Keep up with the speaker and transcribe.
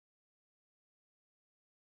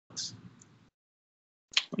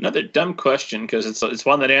Another dumb question, because it's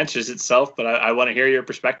one that answers itself, but I want to hear your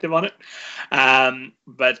perspective on it.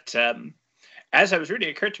 But as I was reading,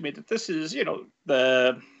 it occurred to me that this is,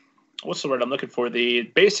 what's the word I'm looking for? The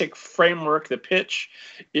basic framework, the pitch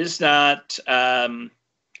is not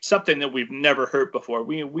something that we've never heard before.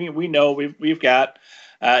 We know we've got,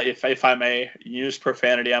 if I may use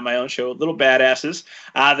profanity on my own show, little badasses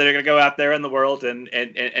that are going to go out there in the world and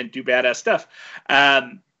do badass stuff.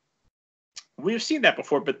 We've seen that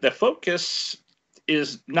before, but the focus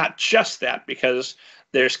is not just that, because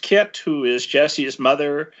there's Kit, who is Jesse's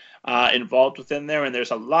mother, involved within there, and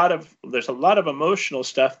there's a lot of emotional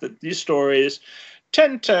stuff that these stories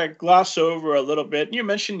tend to gloss over a little bit. You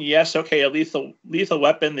mentioned, yes, okay, a Lethal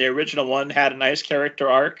Weapon, the original one, had a nice character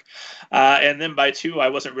arc, and then by 2, I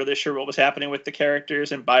wasn't really sure what was happening with the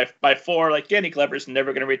characters, and by 4, like, Danny Glover's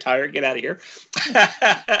never going to retire, get out of here.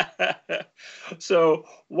 So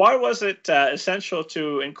why was it essential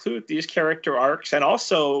to include these character arcs? And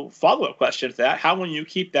also, follow-up question to that, how will you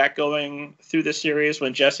keep that going through the series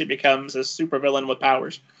when Jesse becomes a supervillain with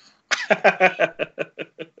powers?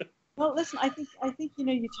 Well, listen, I think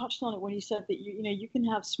you touched on it when you said that you can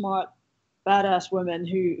have smart, badass women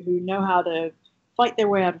who know how to fight their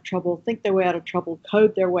way out of trouble, think their way out of trouble,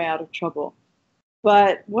 code their way out of trouble.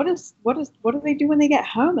 But what do they do when they get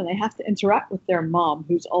home and they have to interact with their mom,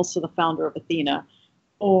 who's also the founder of Athena,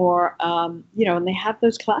 or and they have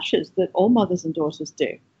those clashes that all mothers and daughters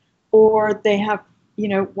do, or they have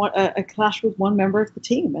a clash with one member of the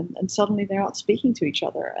team, and suddenly they're out speaking to each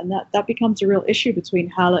other, and that becomes a real issue between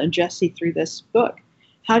Hala and Jesse through this book.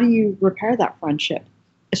 How do you repair that friendship,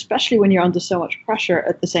 especially when you're under so much pressure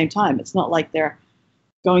at the same time? It's not like they're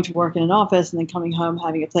going to work in an office and then coming home,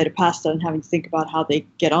 having a plate of pasta and having to think about how they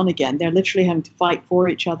get on again. They're literally having to fight for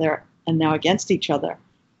each other and now against each other.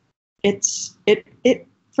 It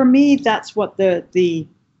for me, that's what the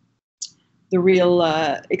real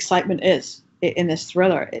excitement is in this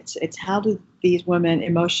thriller. It's how do these women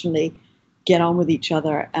emotionally get on with each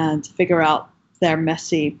other and figure out their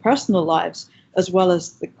messy personal lives as well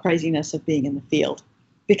as the craziness of being in the field.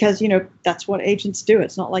 Because, that's what agents do.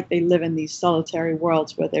 It's not like they live in these solitary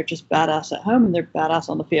worlds where they're just badass at home and they're badass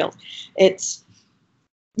on the field. It's,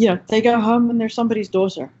 they go home and they're somebody's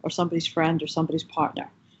daughter or somebody's friend or somebody's partner.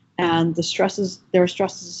 And there are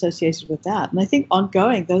stresses associated with that. And I think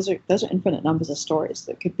ongoing, those are infinite numbers of stories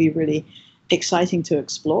that could be really exciting to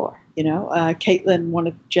explore. Caitlin, one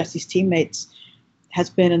of Jesse's teammates, has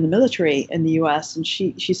been in the military in the U.S. and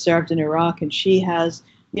she served in Iraq, and she has,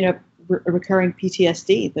 recurring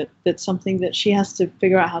PTSD that's something that she has to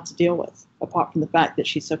figure out how to deal with. Apart from the fact that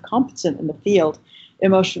she's so competent in the field,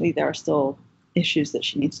 emotionally there are still issues that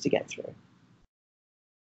she needs to get through.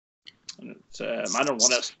 I don't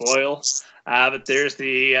want to spoil, but there's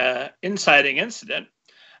the inciting incident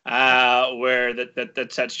where that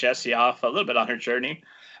sets Jesse off a little bit on her journey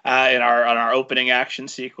on our opening action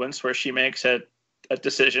sequence, where she makes a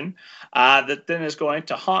decision that then is going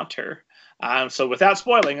to haunt her. So without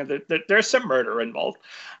spoiling, there's some murder involved,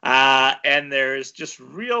 and there's just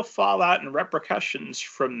real fallout and repercussions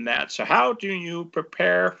from that. So how do you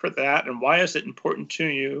prepare for that, and why is it important to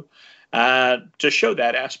you to show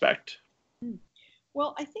that aspect?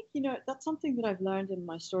 Well, I think, that's something that I've learned in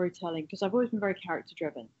my storytelling, because I've always been very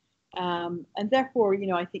character-driven. And therefore,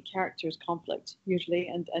 I think character is conflict, usually.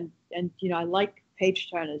 And I like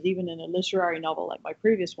page-turners, even in a literary novel like my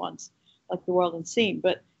previous ones, like The World Unseen.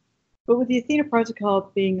 But with the Athena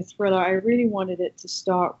Protocol being a thriller, I really wanted it to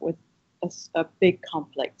start with a big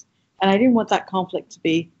conflict. And I didn't want that conflict to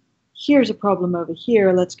be, here's a problem over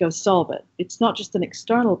here, let's go solve it. It's not just an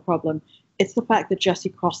external problem. It's the fact that Jessie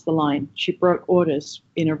crossed the line. She broke orders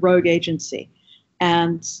in a rogue agency.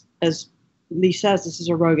 And as Lee says, this is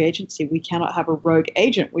a rogue agency. We cannot have a rogue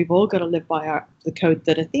agent. We've all got to live by the code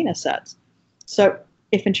that Athena sets. So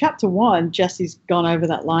if in chapter 1, Jessie's gone over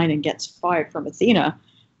that line and gets fired from Athena,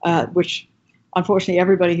 which unfortunately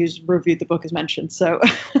everybody who's reviewed the book has mentioned, so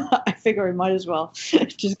I figure we might as well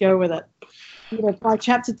just go with it. By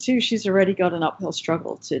chapter 2, she's already got an uphill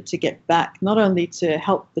struggle to get back, not only to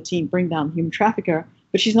help the team bring down the human trafficker,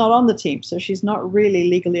 but she's not on the team, so she's not really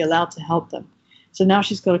legally allowed to help them. So now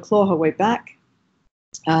she's got to claw her way back,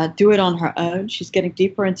 do it on her own. She's getting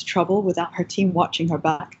deeper into trouble without her team watching her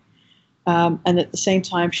back. And at the same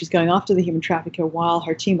time, she's going after the human trafficker while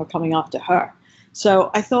her team are coming after her. So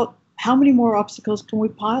I thought, how many more obstacles can we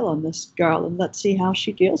pile on this girl, and let's see how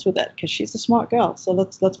she deals with it, because she's a smart girl. So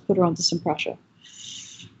let's put her under some pressure.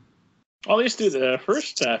 Well, at least through the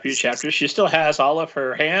first few chapters, she still has all of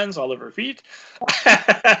her hands, all of her feet.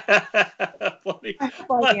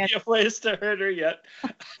 plenty of ways to hurt her yet.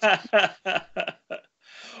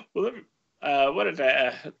 Well, what did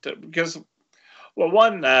I, because, well,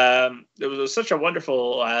 one, it was such a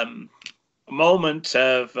wonderful moment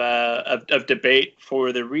of debate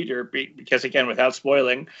for the reader, because again, without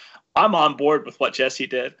spoiling, I'm on board with what Jesse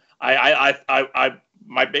did.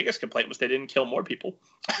 My biggest complaint was they didn't kill more people.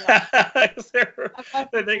 Yeah.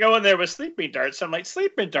 They go in there with sleeping darts. I'm like,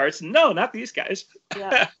 sleeping darts? No, not these guys.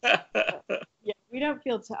 Yeah. Yeah, we don't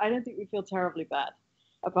feel. I don't think we feel terribly bad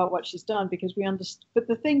about what she's done, because we understand. But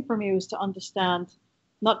the thing for me was to understand,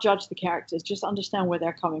 not judge the characters, just understand where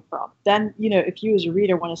they're coming from. Then, if you as a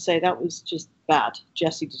reader want to say that was just bad,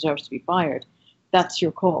 Jesse deserves to be fired, that's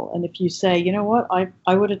your call. And if you say, you know what,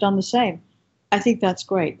 I would have done the same, I think that's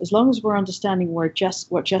great. As long as we're understanding what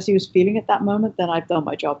Jesse was feeling at that moment, then I've done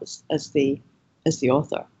my job as the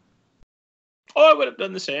author. Oh, I would have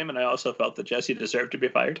done the same, and I also felt that Jesse deserved to be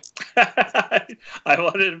fired. I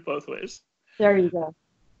wanted it both ways. There you go.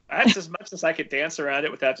 That's as much as I could dance around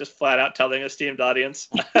it without just flat out telling a esteemed audience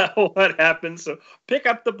what happened. So pick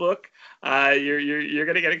up the book. You're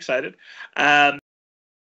going to get excited.